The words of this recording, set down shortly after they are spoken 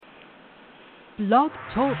Blog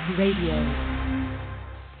Talk Radio.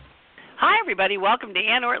 Hi, everybody. Welcome to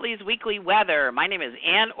Ann Ortelee's Weekly Weather. My name is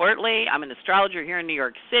Ann Ortelee. I'm an astrologer here in New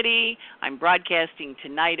York City. I'm broadcasting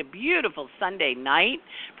tonight, a beautiful Sunday night,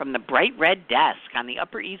 from the bright red desk on the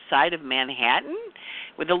Upper East Side of Manhattan,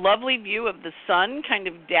 with a lovely view of the sun kind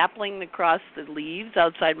of dappling across the leaves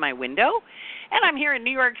outside my window. And I'm here in New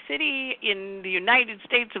York City in the United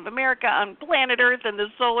States of America on planet Earth and the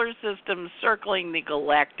solar system circling the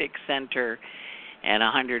galactic center and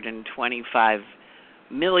 125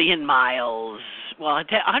 million miles, well,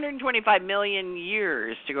 125 million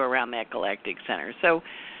years to go around that galactic center. So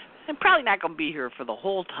I'm probably not going to be here for the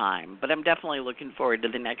whole time, but I'm definitely looking forward to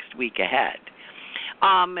the next week ahead.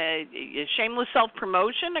 A shameless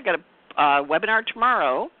self-promotion. I got a webinar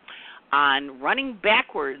tomorrow on running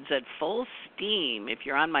backwards at full steam. If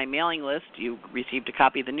you're on my mailing list, you received a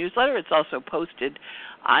copy of the newsletter. It's also posted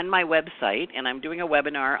on my website, and I'm doing a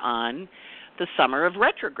webinar on the summer of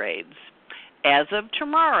retrogrades. As of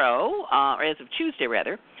tomorrow, or as of Tuesday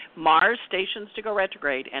rather, Mars stations to go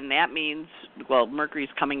retrograde, and that means, well, Mercury's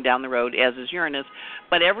coming down the road, as is Uranus,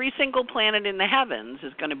 but every single planet in the heavens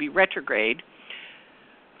is going to be retrograde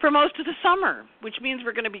for most of the summer, which means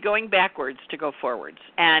we're going to be going backwards to go forwards.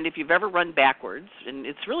 And if you've ever run backwards, and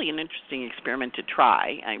it's really an interesting experiment to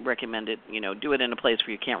try, I recommend it, do it in a place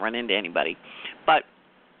where you can't run into anybody, but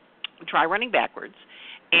try running backwards.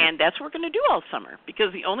 And that's what we're going to do all summer,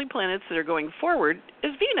 because the only planets that are going forward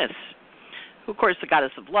is Venus, who, of course, the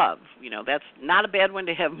goddess of love. That's not a bad one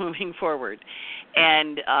to have moving forward.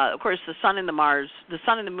 And, of course, the Sun and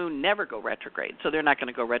the Moon never go retrograde, so they're not going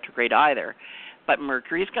to go retrograde either. But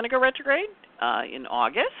Mercury is going to go retrograde in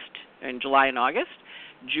July and August.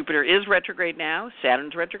 Jupiter is retrograde now.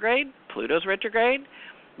 Saturn's retrograde. Pluto's retrograde.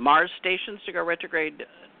 Mars stations to go retrograde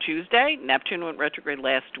Tuesday. Neptune went retrograde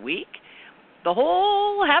last week. The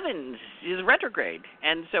whole heavens is retrograde,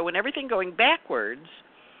 and so when everything going backwards,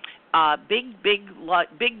 big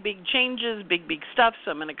changes, big stuff.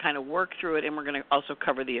 So I'm going to kind of work through it, and we're going to also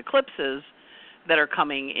cover the eclipses that are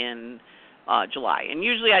coming in July. And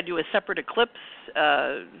usually I do a separate eclipse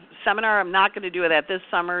seminar. I'm not going to do that this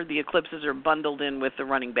summer. The eclipses are bundled in with the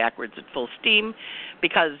running backwards at full steam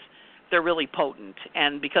because they're really potent,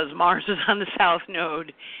 and because Mars is on the south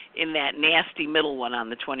node in that nasty middle one on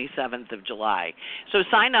the 27th of July. So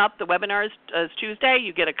sign up. The webinar is Tuesday.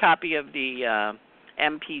 You get a copy of the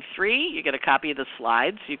MP3. You get a copy of the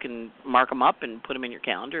slides. You can mark them up and put them in your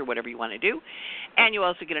calendar, whatever you want to do. And you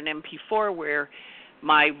also get an MP4 where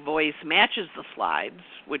my voice matches the slides,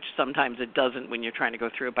 which sometimes it doesn't when you're trying to go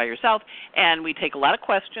through it by yourself. And we take a lot of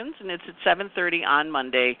questions, and it's at 7:30 on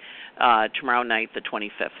Monday, tomorrow night, the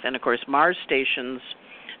 25th. And, of course, Mars stations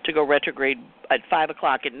to go retrograde at 5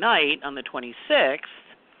 o'clock at night on the 26th.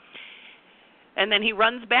 And then he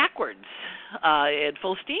runs backwards at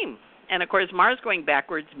full steam. And, of course, Mars going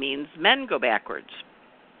backwards means men go backwards.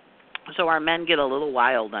 So our men get a little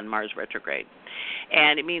wild on Mars retrograde.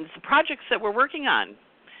 And it means the projects that we're working on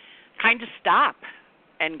kind of stop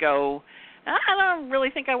and go, I don't really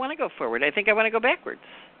think I want to go forward. I think I want to go backwards.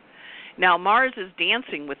 Now, Mars is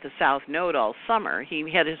dancing with the South Node all summer. He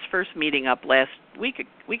had his first meeting up 2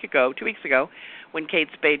 weeks ago, when Kate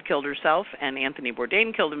Spade killed herself and Anthony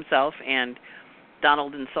Bourdain killed himself and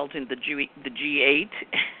Donald insulted the G8,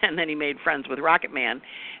 and then he made friends with Rocket Man.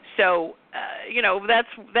 So,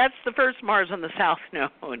 that's the first Mars on the South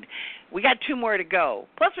Node. We got 2 more to go.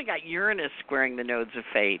 Plus, we got Uranus squaring the nodes of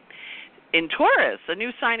fate. In Taurus, a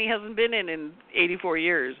new sign he hasn't been in 84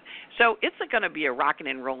 years. So it's going to be a rockin'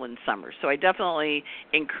 and rollin' summer. So I definitely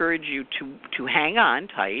encourage you to hang on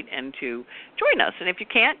tight and to join us. And if you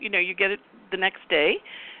can't, you get it the next day,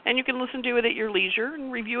 and you can listen to it at your leisure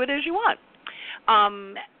and review it as you want.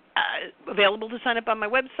 Available to sign up on my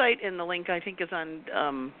website, and the link I think is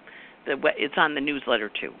on it's on the newsletter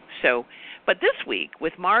too. So, but this week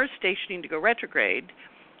with Mars stationing to go retrograde,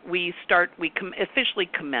 we officially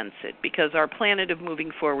commence it because our planet of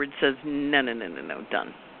moving forward says no,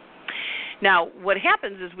 done. Now, what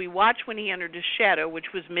happens is we watch when he entered his shadow,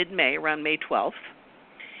 which was mid-May, around May 12th,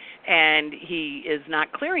 and he is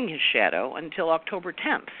not clearing his shadow until October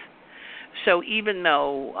 10th. So even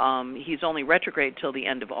though he's only retrograde till the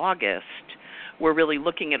end of August, we're really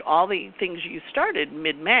looking at all the things you started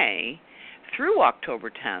mid-May through October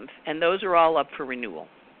 10th, and those are all up for renewal.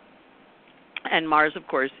 And Mars, of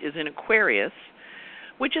course, is in Aquarius,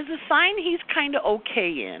 which is a sign he's kind of okay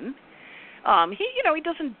in. He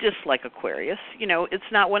doesn't dislike Aquarius.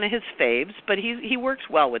 It's not one of his faves, but he works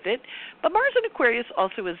well with it. But Mars in Aquarius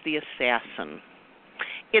also is the assassin.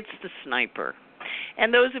 It's the sniper.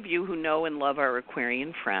 And those of you who know and love our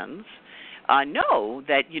Aquarian friends, know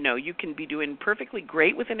that, you can be doing perfectly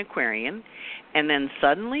great with an Aquarian, and then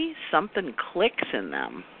suddenly something clicks in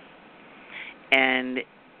them, and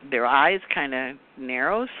their eyes kind of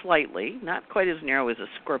narrow slightly, not quite as narrow as a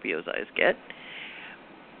Scorpio's eyes get,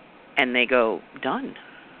 and they go, done.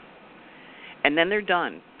 And then they're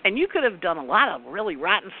done. And you could have done a lot of really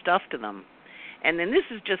rotten stuff to them, and then this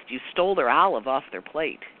is just you stole their olive off their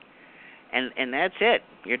plate. And that's it.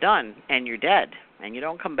 You're done, and you're dead, and you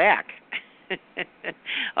don't come back.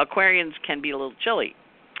 Aquarians can be a little chilly.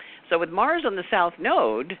 So with Mars on the South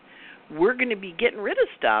Node, we're going to be getting rid of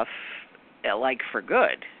stuff like for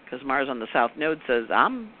good, because Mars on the South Node says,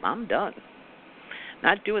 I'm done.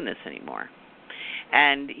 Not doing this anymore.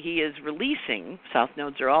 And he is releasing. South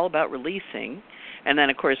Nodes are all about releasing. And then,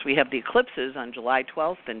 of course, we have the eclipses on July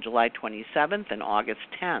 12th and July 27th and August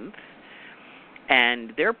 10th.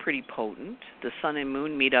 And they're pretty potent. The Sun and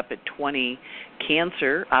Moon meet up at 20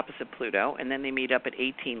 Cancer opposite Pluto, and then they meet up at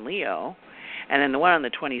 18 Leo. And then the one on the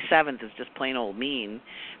 27th is just plain old mean,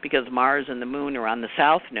 because Mars and the Moon are on the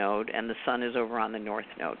South Node and the Sun is over on the North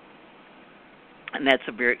Node. And that's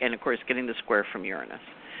and of course, getting the square from Uranus.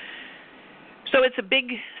 So it's a big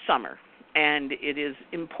summer, and it is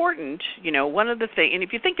important, one of the things, and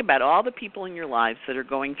if you think about all the people in your lives that are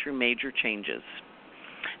going through major changes,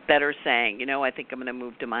 that are saying, I think I'm going to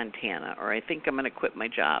move to Montana, or I think I'm going to quit my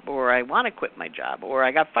job, or I want to quit my job, or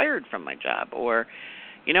I got fired from my job, or,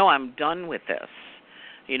 I'm done with this.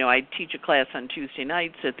 I teach a class on Tuesday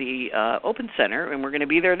nights at the Open Center, and we're going to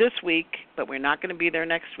be there this week, but we're not going to be there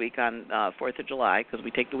next week on 4th of July because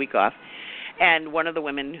we take the week off. And one of the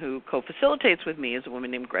women who co-facilitates with me is a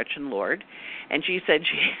woman named Gretchen Lord, and she said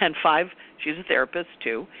she had she's a therapist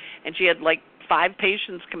too, and she had 5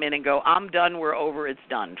 patients come in and go, I'm done, we're over, it's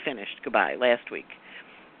done, finished, goodbye, last week,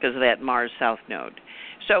 because of that Mars South Node.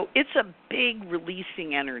 So it's a big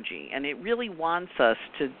releasing energy, and it really wants us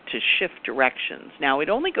to shift directions. Now, it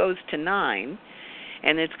only goes to 9,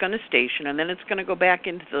 and it's going to station, and then it's going to go back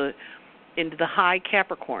into the high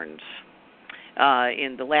Capricorns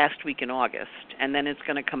in the last week in August, and then it's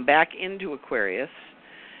going to come back into Aquarius,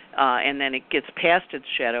 and then it gets past its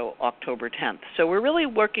shadow October 10th. So we're really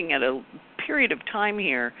working at a period of time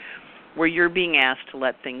here where you're being asked to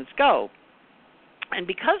let things go. And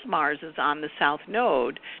because Mars is on the South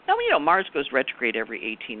Node, now, Mars goes retrograde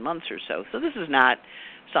every 18 months or so this is not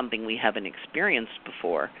something we haven't experienced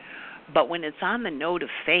before. But when it's on the node of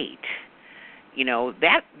fate,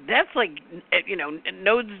 that's like,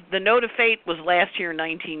 the node of fate was last year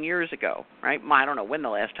 19 years ago, right? I don't know when the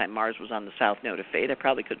last time Mars was on the South Node of fate. I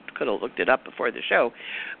probably could have looked it up before the show.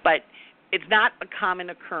 But it's not a common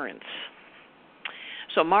occurrence.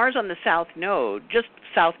 So Mars on the South Node, just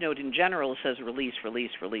South Node in general, says release,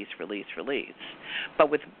 release, release, release, release.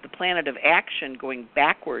 But with the planet of action going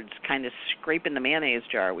backwards, kind of scraping the mayonnaise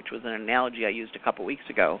jar, which was an analogy I used a couple weeks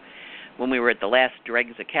ago when we were at the last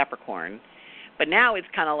dregs of Capricorn. But now it's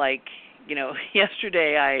kind of like,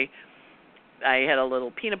 yesterday I had a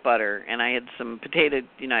little peanut butter, and I had some potato,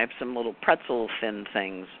 I have some little pretzel thin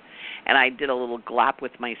things, and I did a little glop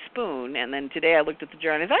with my spoon, and then today I looked at the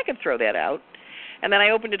jar, and I could throw that out. And then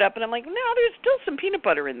I opened it up, and I'm like, no, there's still some peanut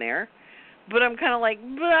butter in there. But I'm kind of like,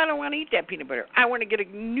 but I don't want to eat that peanut butter. I want to get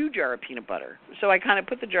a new jar of peanut butter. So I kind of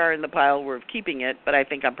put the jar in the pile of keeping it, but I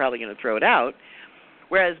think I'm probably going to throw it out.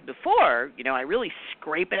 Whereas before, I really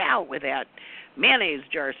scrape it out with that mayonnaise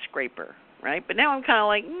jar scraper, right? But now I'm kind of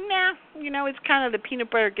like, nah, it's kind of the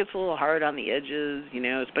peanut butter gets a little hard on the edges,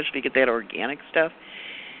 especially if you get that organic stuff.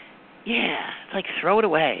 Yeah, it's like throw it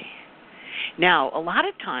away. Now, a lot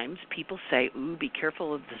of times people say, ooh, be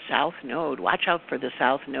careful of the South Node. Watch out for the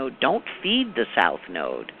South Node. Don't feed the South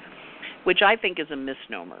Node, which I think is a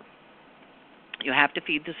misnomer. You have to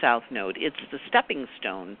feed the South Node. It's the stepping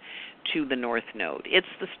stone to the North Node. It's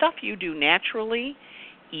the stuff you do naturally,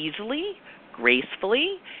 easily,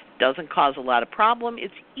 gracefully, doesn't cause a lot of problem.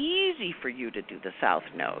 It's easy for you to do the South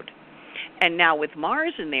Node. And now with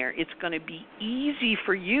Mars in there, it's going to be easy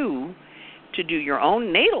for you to do your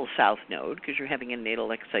own natal South Node, because you're having a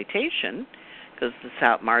natal excitation, because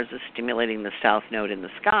Mars is stimulating the South Node in the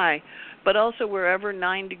sky, but also wherever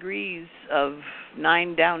 9 degrees of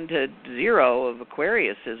 9 down to 0 of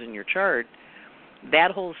Aquarius is in your chart,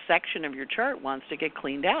 that whole section of your chart wants to get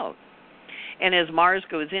cleaned out. And as Mars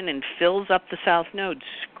goes in and fills up the South Node,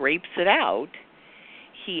 scrapes it out,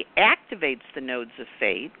 he activates the nodes of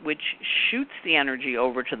fate, which shoots the energy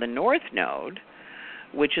over to the North Node,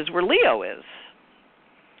 which is where Leo is.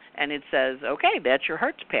 And it says, okay, that's your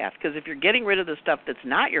heart's path. Because if you're getting rid of the stuff that's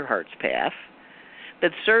not your heart's path,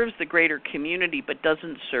 that serves the greater community but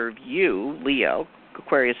doesn't serve you, Leo,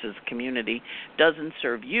 Aquarius's community doesn't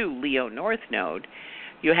serve you, Leo North Node,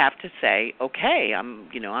 you have to say, okay, I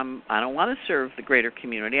don't want to serve the greater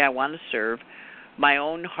community. I want to serve my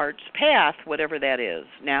own heart's path, whatever that is.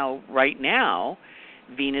 Now, right now,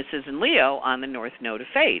 Venus is in Leo on the North Node of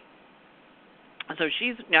Fate. So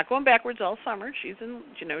she's not going backwards all summer. She's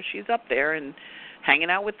she's up there and hanging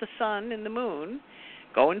out with the sun and the moon,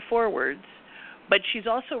 going forwards. But she's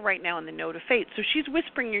also right now in the Node of Fate. So she's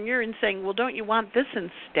whispering in your ear and saying, well, don't you want this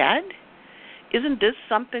instead? Isn't this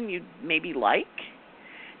something you'd maybe like?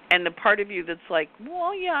 And the part of you that's like,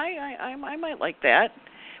 well, yeah, I might like that.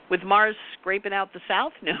 With Mars scraping out the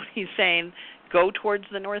South Node, he's saying, go towards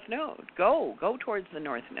the North Node. Go towards the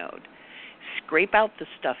North Node. Scrape out the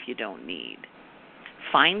stuff you don't need.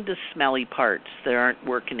 Find the smelly parts that aren't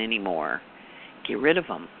working anymore. Get rid of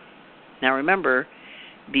them. Now remember,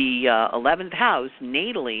 the 11th house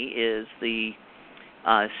natally is the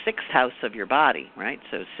 6th house of your body, right?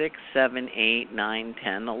 So 6, 7, 8, 9,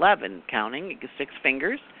 10, 11, counting 6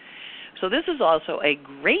 fingers. So this is also a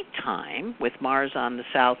great time with Mars on the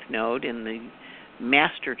South Node in the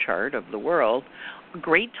master chart of the world, a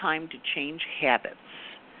great time to change habits,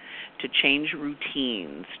 to change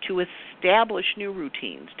routines, to establish new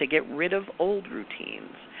routines, to get rid of old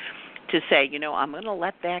routines, to say, I'm going to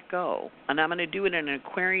let that go, and I'm going to do it in an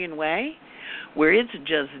Aquarian way where it's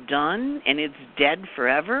just done and it's dead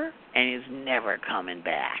forever and is never coming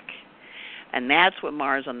back. And that's what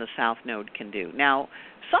Mars on the South Node can do. Now,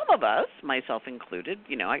 some of us, myself included,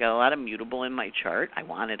 I got a lot of mutable in my chart. I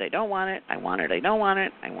want it, I don't want it. I want it, I don't want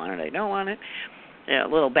it. I want it, I don't want it. A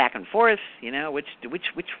little back and forth, which,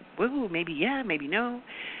 woo, maybe yeah, maybe no.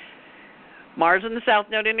 Mars in the South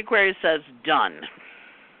Node in Aquarius says done.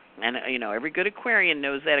 And, every good Aquarian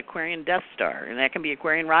knows that Aquarian Death Star. And that can be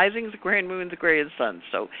Aquarian risings, Aquarian moons, Aquarian suns.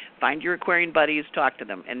 So find your Aquarian buddies, talk to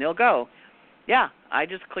them, and they'll go, yeah, I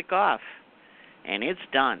just click off. And it's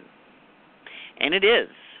done. And it is.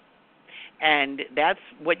 And that's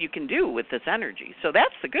what you can do with this energy. So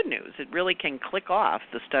that's the good news. It really can click off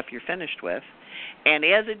the stuff you're finished with. And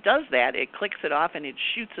as it does that, it clicks it off and it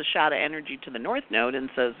shoots a shot of energy to the North Node and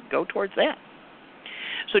says, go towards that.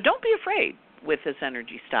 So don't be afraid with this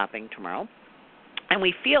energy stopping tomorrow. And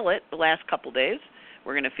we feel it the last couple days.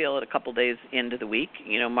 We're going to feel it a couple days into the week.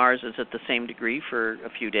 Mars is at the same degree for a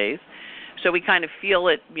few days. So we kind of feel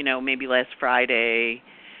it, maybe last Friday,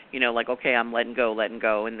 like, okay, I'm letting go,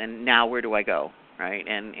 and then now where do I go, right?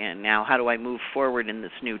 And now how do I move forward in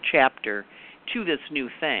this new chapter to this new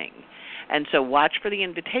thing? And so watch for the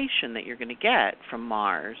invitation that you're going to get from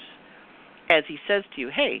Mars as he says to you,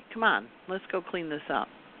 hey, come on, let's go clean this up.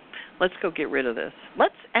 Let's go get rid of this.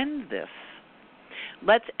 Let's end this.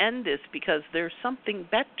 Let's end this because there's something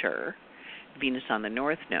better, Venus on the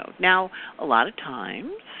North Node. Now, a lot of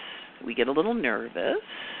times we get a little nervous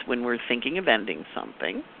when we're thinking of ending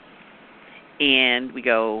something. And we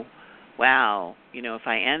go, wow, if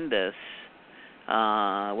I end this,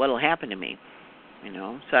 what'll happen to me?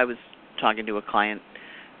 So I was talking to a client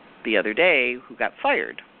the other day who got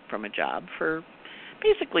fired from a job for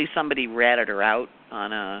basically somebody ratted her out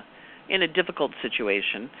in a difficult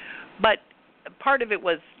situation. But part of it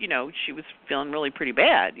was, she was feeling really pretty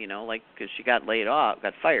bad, because she got laid off,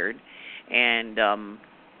 got fired. And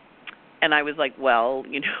I was like, well,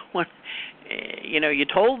 you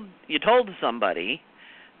told somebody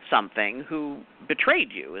something who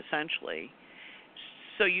betrayed you, essentially.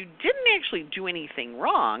 So you didn't actually do anything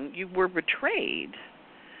wrong. You were betrayed.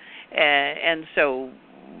 And so,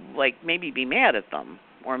 maybe be mad at them.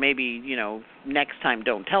 Or maybe, next time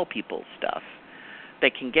don't tell people stuff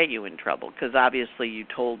that can get you in trouble. Because obviously you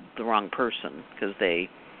told the wrong person because they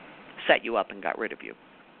set you up and got rid of you.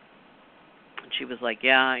 And she was like,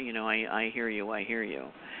 yeah, I hear you.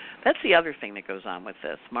 That's the other thing that goes on with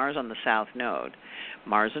this. Mars on the South Node.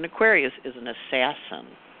 Mars in Aquarius is an assassin.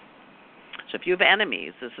 So if you have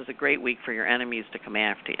enemies, this is a great week for your enemies to come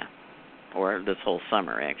after you. Or this whole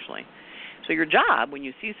summer, actually. So your job, when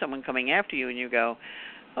you see someone coming after you and you go,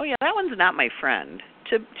 oh, yeah, that one's not my friend,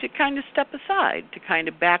 to kind of step aside, to kind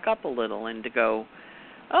of back up a little and to go,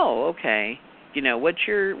 oh, okay, what's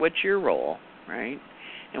your role, right?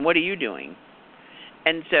 And what are you doing?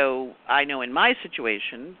 And so I know in my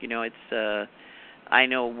situation, it's I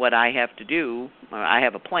know what I have to do. I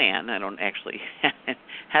have a plan. I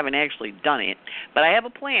haven't actually done it, but I have a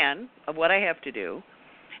plan of what I have to do.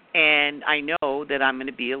 And I know that I'm going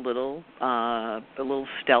to be a little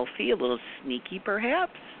stealthy, a little sneaky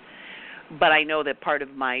perhaps, but I know that part of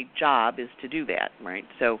my job is to do that, right?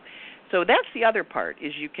 So that's the other part,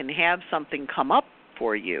 is you can have something come up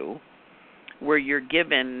for you where you're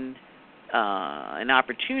given an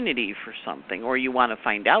opportunity for something, or you want to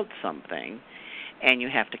find out something, and you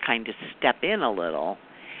have to kind of step in a little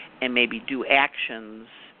and maybe do actions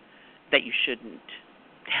that you shouldn't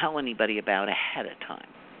tell anybody about ahead of time.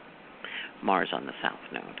 Mars on the South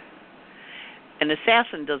Node. An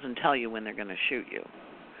assassin doesn't tell you when they're going to shoot you,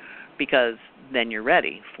 because then you're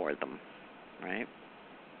ready for them, right?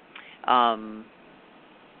 And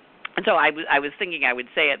so I was thinking I would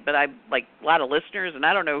say it, but I'm like a lot of listeners, and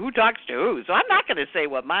I don't know who talks to who, so I'm not going to say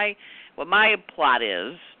what my plot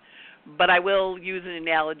is, but I will use an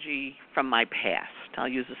analogy from my past. I'll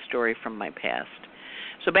use a story from my past.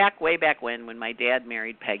 So way back when my dad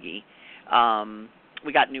married Peggy,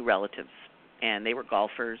 we got new relatives, and they were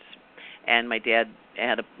golfers, and my dad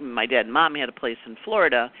and mom had a place in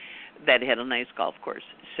Florida that had a nice golf course.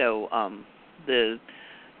 So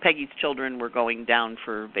Peggy's children were going down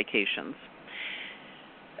for vacations,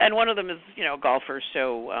 and one of them is, a golfer.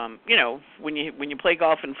 So, when you play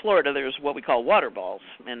golf in Florida, there's what we call water balls,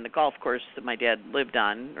 and the golf course that my dad lived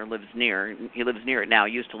on, or lives near, he lives near it now,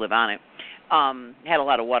 used to live on it, had a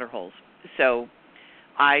lot of water holes. So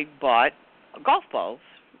I bought golf balls,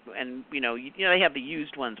 and they have the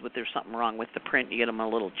used ones, but there's something wrong with the print. You get them a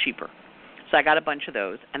little cheaper. So I got a bunch of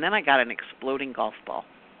those, and then I got an exploding golf ball.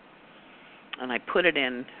 And I put it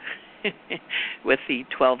in with the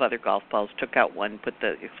 12 other golf balls, took out one, put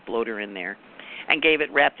the exploder in there, and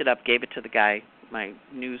wrapped it up, gave it to the guy, my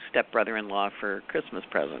new stepbrother-in-law, for a Christmas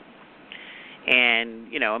present.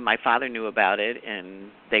 And, my father knew about it,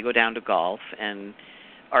 and they go down to golf, and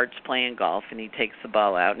Art's playing golf, and he takes the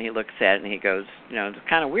ball out, and he looks at it, and he goes, it's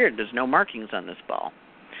kind of weird, there's no markings on this ball.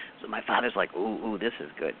 So my father's like, ooh, this is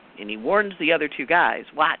good. And he warns the other two guys,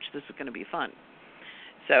 watch, this is going to be fun.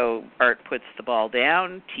 So Art puts the ball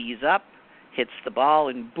down, tees up, hits the ball,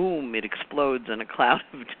 and boom, it explodes in a cloud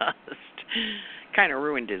of dust. Kind of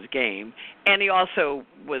ruined his game. And he also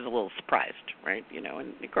was a little surprised, right? And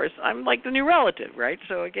of course, I'm like the new relative, right?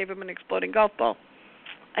 So I gave him an exploding golf ball.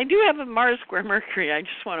 I do have a Mars square Mercury. I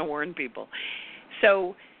just want to warn people.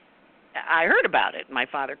 So I heard about it. My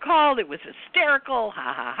father called. It was hysterical.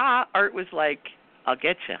 Ha, ha, ha. Art was like, I'll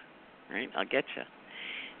get you, right? I'll get you.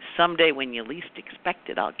 Someday when you least expect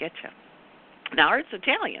it, I'll get you. Now, Art's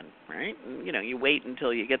Italian, right? You wait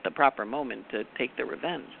until you get the proper moment to take the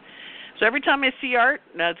revenge. So every time I see Art,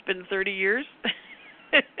 now it's been 30 years,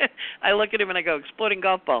 I look at him and I go, exploding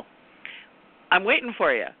golf ball. I'm waiting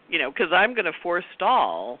for you, because I'm going to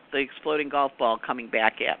forestall the exploding golf ball coming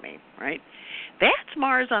back at me, right? That's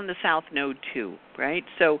Mars on the South Node too, right?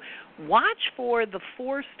 So watch for the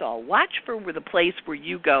forestall. Watch for the place where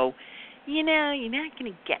you go, you're not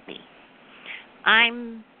going to get me.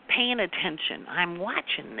 I'm paying attention. I'm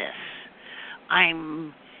watching this.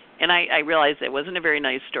 And I realized it wasn't a very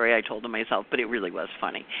nice story I told to myself, but it really was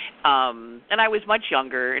funny. And I was much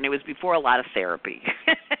younger, and it was before a lot of therapy.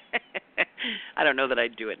 I don't know that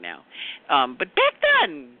I'd do it now. But back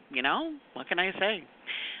then, what can I say?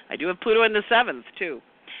 I do have Pluto in the 7th, too.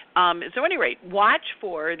 So at any rate, watch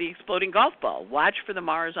for the exploding golf ball. Watch for the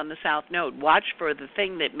Mars on the South Node. Watch for the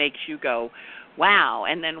thing that makes you go, wow.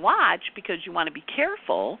 And then watch, because you want to be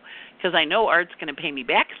careful, because I know Art's going to pay me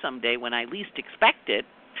back someday when I least expect it.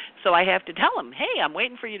 So I have to tell him, hey, I'm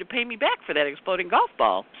waiting for you to pay me back for that exploding golf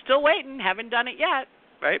ball. Still waiting. Haven't done it yet,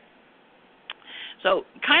 right? So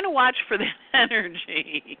kind of watch for that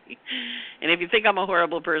energy. And if you think I'm a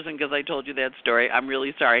horrible person because I told you that story, I'm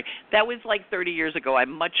really sorry. That was like 30 years ago.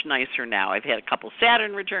 I'm much nicer now. I've had a couple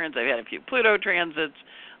Saturn returns. I've had a few Pluto transits.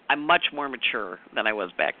 I'm much more mature than I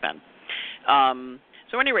was back then.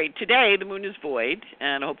 So at any rate, today the moon is void,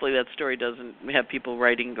 and hopefully that story doesn't have people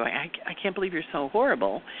writing going, I can't believe you're so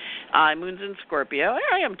horrible. Moon's in Scorpio.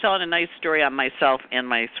 I am telling a nice story on myself and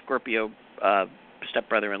my Scorpio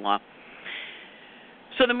stepbrother-in-law.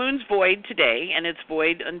 So the moon's void today, and it's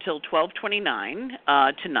void until 12:29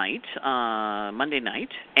 tonight, Monday night,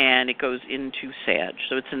 and it goes into Sag.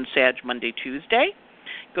 So it's in Sag Monday, Tuesday.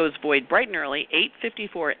 Goes void bright and early,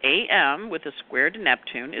 8:54 a.m. with a square to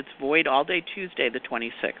Neptune. It's void all day Tuesday, the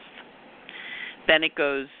 26th. Then it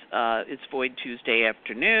goes, it's void Tuesday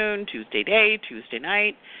afternoon, Tuesday day, Tuesday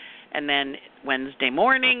night, and then Wednesday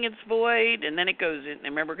morning it's void, and then it goes in. And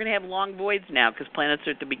remember, we're going to have long voids now because planets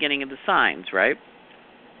are at the beginning of the signs, right?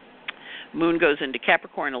 Moon goes into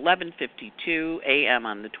Capricorn 11:52 a.m.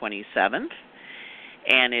 on the 27th.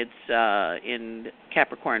 And it's in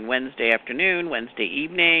Capricorn Wednesday afternoon, Wednesday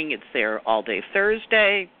evening. It's there all day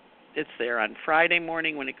Thursday. It's there on Friday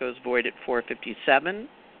morning when it goes void at 4:57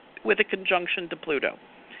 with a conjunction to Pluto.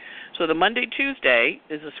 So the Monday, Tuesday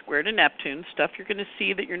is a square to Neptune, stuff you're going to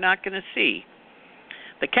see that you're not going to see.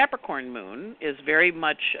 The Capricorn moon is very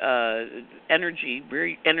much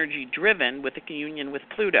very energy driven with a union with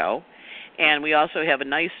Pluto. And we also have a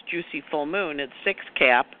nice juicy full moon at 6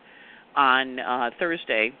 Cap on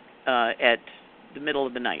Thursday at the middle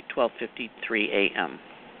of the night, 12:53 a.m.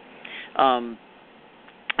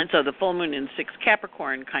 And so the full moon in 6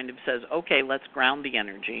 Capricorn kind of says, okay, let's ground the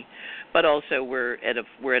energy, but also we're at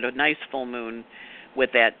a nice full moon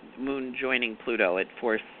with that moon joining Pluto at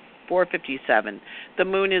 4:57. The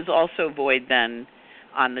moon is also void then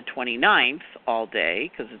on the 29th all day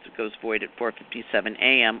because it goes void at 4:57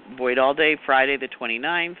 a.m. Void all day Friday the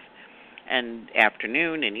 29th and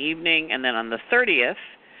afternoon and evening, and then on the 30th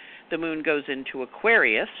the moon goes into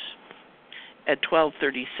Aquarius at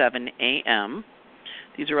 12:37 a.m.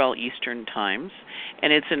 These are all Eastern times,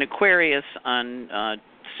 and it's in Aquarius on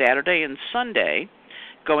Saturday and Sunday,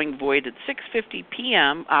 going void at 6:50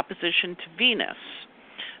 p.m. opposition to Venus.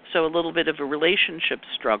 So a little bit of a relationship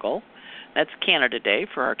struggle. That's Canada Day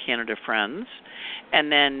for our Canada friends.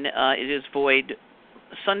 And then it is void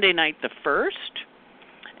Sunday night the 1st,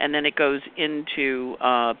 and then it goes into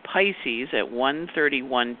Pisces at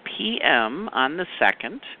 1:31 p.m. on the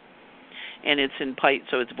 2nd. And it's in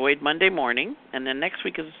so it's void Monday morning, and then next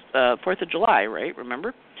week is 4th of July, right?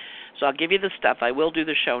 Remember? So I'll give you the stuff. I will do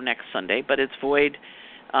the show next Sunday, but it's void.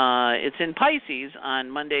 It's in Pisces on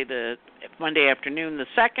Monday afternoon the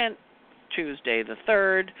 2nd, Tuesday the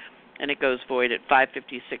 3rd, and it goes void at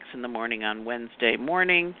 5:56 in the morning on Wednesday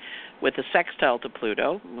morning with a sextile to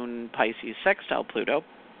Pluto, Moon Pisces sextile Pluto,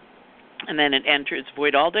 and then it enters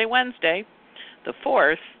void all day Wednesday, the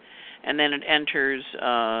 4th. And then it enters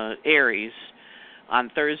Aries on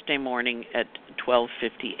Thursday morning at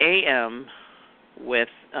 12:50 a.m. with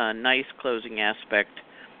a nice closing aspect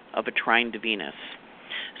of a trine to Venus.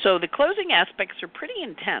 So the closing aspects are pretty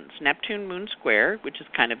intense. Neptune moon square, which is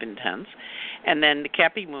kind of intense. And then the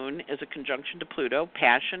Cappy moon is a conjunction to Pluto,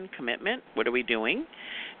 passion, commitment, what are we doing?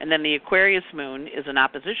 And then the Aquarius moon is an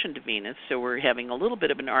opposition to Venus, so we're having a little bit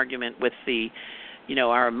of an argument with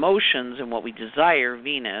our emotions and what we desire,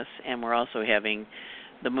 Venus, and we're also having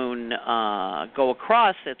the moon go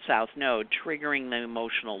across that south node, triggering the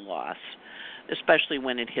emotional loss, especially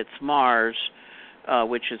when it hits Mars,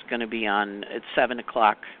 which is going to be at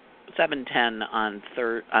 7:10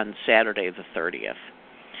 on Saturday the 30th.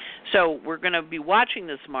 So we're going to be watching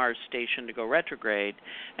this Mars station to go retrograde,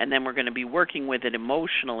 and then we're going to be working with it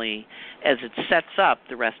emotionally as it sets up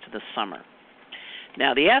the rest of the summer.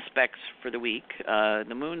 Now, the aspects for the week,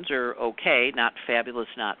 the moons are okay, not fabulous,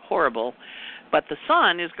 not horrible, but the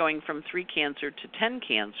sun is going from 3 Cancer to 10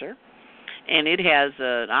 Cancer, and it has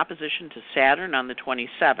an opposition to Saturn on the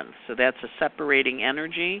 27th. So that's a separating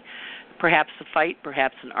energy, perhaps a fight,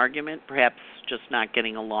 perhaps an argument, perhaps just not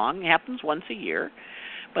getting along. It happens once a year,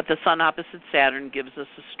 but the sun opposite Saturn gives us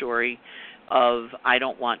a story of I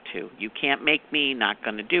don't want to. You can't make me, not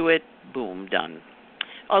going to do it, boom, done.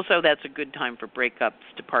 Also, that's a good time for breakups,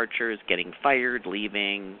 departures, getting fired,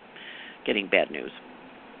 leaving, getting bad news.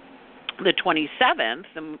 The 27th,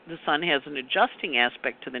 the sun has an adjusting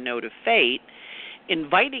aspect to the node of fate,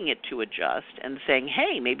 inviting it to adjust and saying,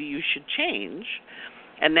 hey, maybe you should change.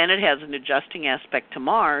 And then it has an adjusting aspect to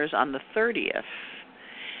Mars on the 30th.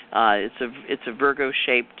 It's a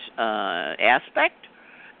Virgo-shaped aspect.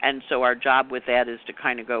 And so our job with that is to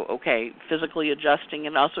kind of go, okay, physically adjusting,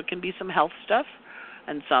 and also can be some health stuff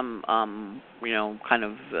and some, kind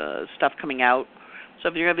of stuff coming out. So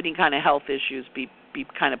if you have any kind of health issues, be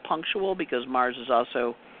kind of punctual, because Mars is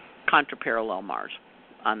also contra-parallel Mars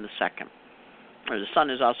on the 2nd. Or the sun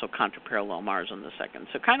is also contra-parallel Mars on the 2nd.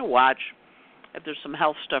 So kind of watch. If there's some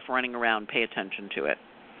health stuff running around, pay attention to it.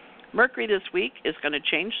 Mercury this week is going to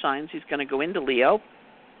change signs. He's going to go into Leo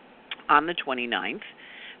on the 29th.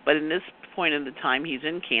 But in this point in the time, he's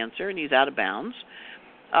in Cancer, and he's out of bounds.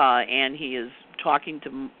 And he is talking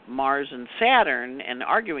to Mars and Saturn and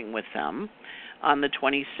arguing with them on the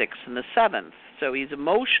 26th and the 7th. So he's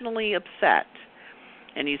emotionally upset.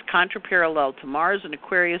 And he's contra-parallel to Mars in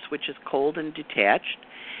Aquarius, which is cold and detached.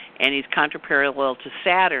 And he's contra-parallel to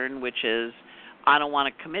Saturn, which is, I don't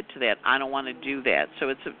want to commit to that. I don't want to do that. So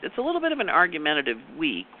it's a little bit of an argumentative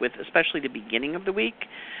week, with especially the beginning of the week,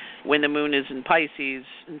 when the moon is in Pisces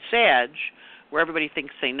and Sag, where everybody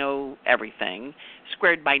thinks they know everything,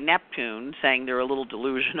 squared by Neptune, saying they're a little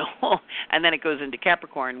delusional. And then it goes into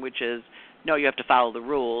Capricorn, which is, no, you have to follow the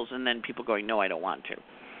rules, and then people going, no, I don't want to.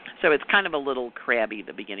 So it's kind of a little crabby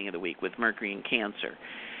the beginning of the week with Mercury in Cancer.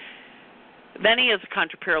 Then he has a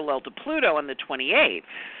contra-parallel to Pluto on the 28th,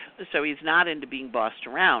 so he's not into being bossed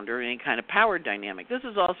around or any kind of power dynamic. This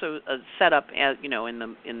is also a setup, as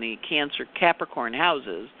in the Cancer Capricorn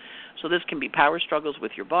houses, So this can be power struggles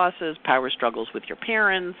with your bosses, power struggles with your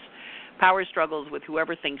parents, power struggles with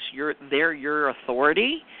whoever thinks they're your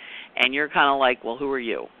authority, and you're kind of like, well, who are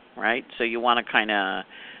you, right? So you want to kind of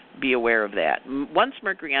be aware of that. Once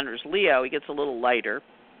Mercury enters Leo, he gets a little lighter,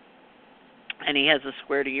 and he has a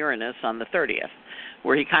square to Uranus on the 30th,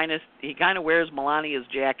 where he kind of wears Melania's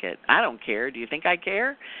jacket. I don't care. Do you think I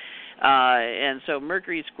care? And so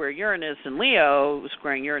Mercury square Uranus in Leo,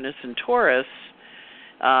 squaring Uranus in Taurus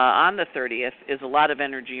on the 30th is a lot of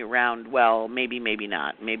energy around, well, maybe, maybe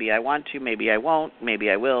not. Maybe I want to, maybe I won't,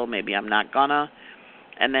 maybe I will, maybe I'm not gonna.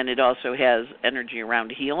 And then it also has energy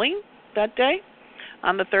around healing that day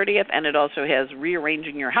on the 30th, and it also has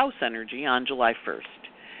rearranging your house energy on July 1st.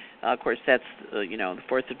 Of course, that's, the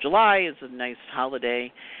 4th of July is a nice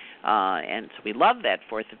holiday, and so we love that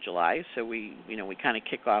 4th of July, so we kind of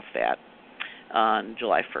kick off that on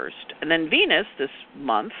July 1st. And then Venus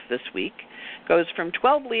this week, goes from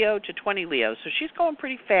 12 Leo to 20 Leo, so she's going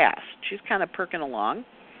pretty fast. She's kind of perking along.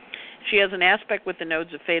 She has an aspect with the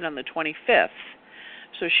nodes of fate on the 25th,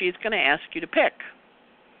 so she's going to ask you to pick.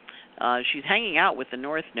 She's hanging out with the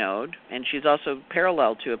North Node, and she's also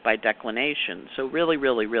parallel to it by declination. So really,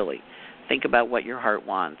 really, really think about what your heart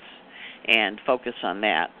wants and focus on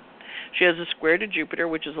that. She has a square to Jupiter,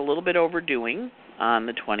 which is a little bit overdoing on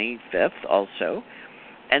the 25th also.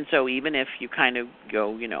 And so even if you kind of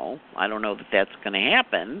go, I don't know that that's going to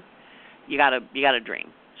happen, you got to dream.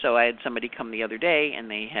 So I had somebody come the other day, and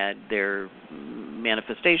they had their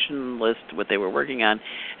manifestation list, what they were working on,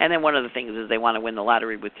 and then one of the things is they want to win the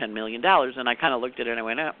lottery with $10 million, and I kind of looked at it and I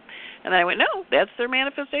went, oh. And then I went, no, that's their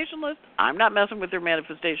manifestation list. I'm not messing with their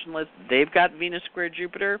manifestation list. They've got Venus square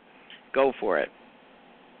Jupiter. Go for it.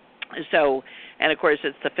 So, and of course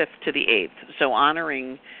it's the 5th to the 8th, so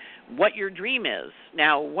honoring what your dream is.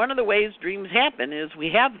 Now, one of the ways dreams happen is we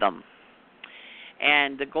have them.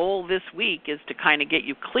 And the goal this week is to kind of get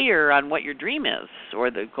you clear on what your dream is,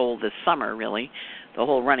 or the goal this summer, really, the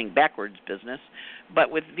whole running backwards business.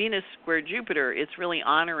 But with Venus square Jupiter, it's really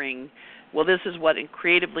honoring, well, this is what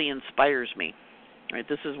creatively inspires me. Right?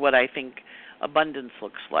 This is what I think abundance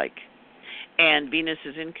looks like. And Venus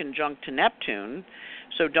is in conjunct to Neptune,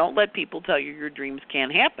 so don't let people tell you your dreams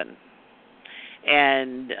can't happen.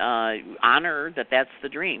 And honor that that's the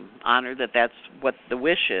dream. Honor that that's what the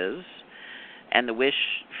wish is. And the wish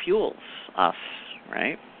fuels us,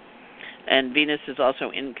 right? And Venus is also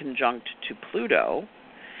in conjunct to Pluto.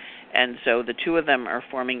 And so the two of them are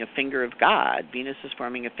forming a finger of God. Venus is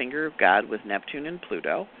forming a finger of God with Neptune and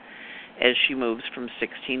Pluto as she moves from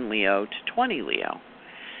 16 Leo to 20 Leo.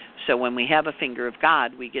 So when we have a finger of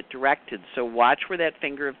God, we get directed. So watch where that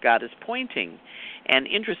finger of God is pointing. And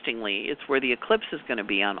interestingly, it's where the eclipse is going to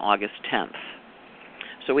be on August 10th.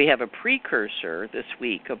 So we have a precursor this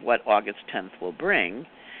week of what August 10th will bring,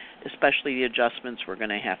 especially the adjustments we're going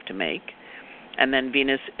to have to make. And then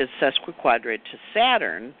Venus is sesquiquadrate to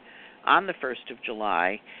Saturn on the 1st of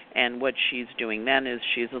July, and what she's doing then is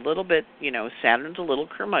she's a little bit, Saturn's a little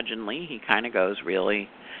curmudgeonly. He kind of goes, really?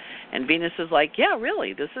 And Venus is like, yeah,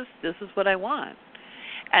 really, this is what I want.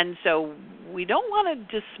 And so we don't want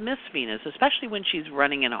to dismiss Venus, especially when she's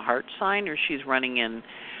running in a heart sign or she's running in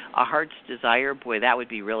a heart's desire. Boy, that would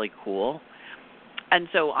be really cool. And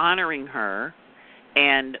so honoring her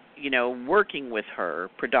and, working with her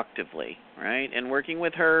productively, right? And working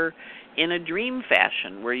with her in a dream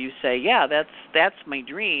fashion where you say, yeah, that's my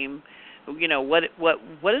dream. What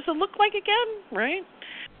does it look like again, right?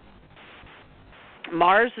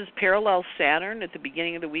 Mars is parallel Saturn at the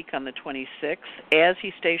beginning of the week on the 26th as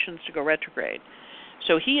he stations to go retrograde.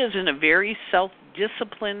 So he is in a very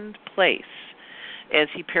self-disciplined place as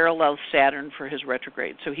he parallels Saturn for his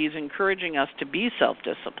retrograde. So he's encouraging us to be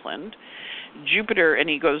self-disciplined. Jupiter, and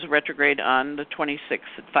he goes retrograde on the 26th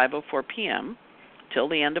at 5:04 p.m. till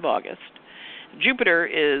the end of August. Jupiter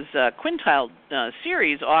is a quintile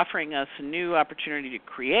series offering us a new opportunity to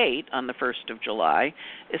create on the 1st of July,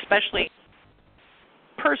 especially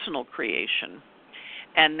personal creation.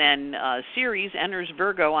 And then Ceres enters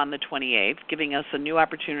Virgo on the 28th, giving us a new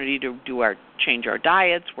opportunity to change our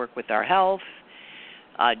diets, work with our health.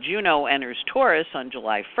 Juno enters Taurus on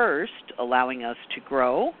July 1st, allowing us to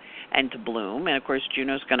grow and to bloom. And, of course,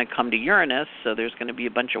 Juno's going to come to Uranus, so there's going to be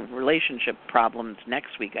a bunch of relationship problems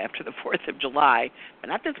next week after the 4th of July, but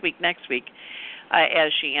not this week, next week,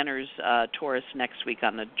 as she enters Taurus next week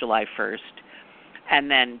on the July 1st. And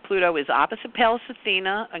then Pluto is opposite Pallas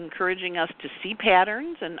Athena, encouraging us to see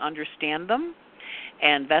patterns and understand them.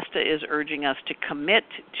 And Vesta is urging us to commit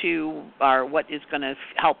to what is going to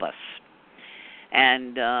help us.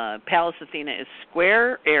 And Pallas Athena is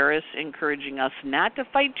square Eris, encouraging us not to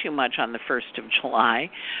fight too much on the 1st of July,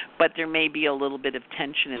 but there may be a little bit of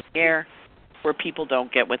tension in the air where people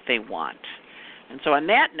don't get what they want. And so on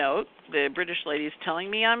that note, the British lady is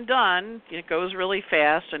telling me I'm done. It goes really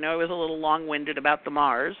fast. I know I was a little long-winded about the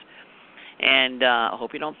Mars. And I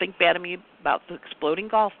hope you don't think bad of me about the exploding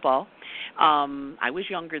golf ball. I was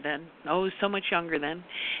younger then. Oh, so much younger then.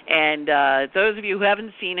 And those of you who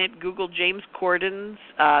haven't seen it, Google James Corden's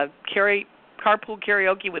Carpool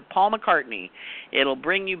Karaoke with Paul McCartney. It'll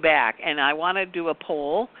bring you back. And I want to do a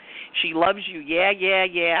poll. She loves you, yeah, yeah,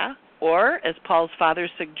 yeah. Or, as Paul's father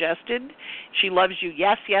suggested, she loves you,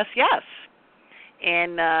 yes, yes, yes.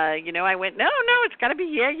 And, I went, no, it's got to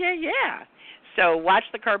be yeah, yeah, yeah. So watch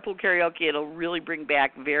the Carpool Karaoke. It'll really bring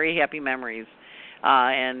back very happy memories,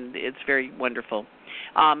 and it's very wonderful.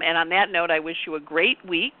 And on that note, I wish you a great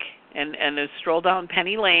week and a stroll down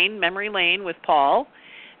Penny Lane, Memory Lane with Paul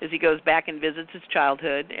as he goes back and visits his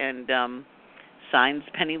childhood and signs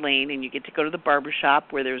Penny Lane, and you get to go to the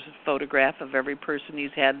barbershop where there's a photograph of every person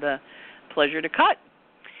he's had the pleasure to cut.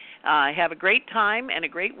 Have a great time and a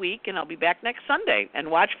great week, and I'll be back next Sunday.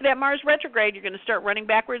 And watch for that Mars retrograde. You're going to start running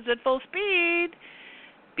backwards at full speed.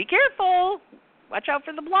 Be careful. Watch out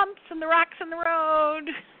for the lumps and the rocks in the road.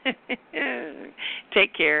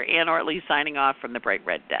 Take care. Ann Ortelee signing off from the Bright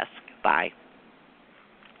Red Desk. Bye.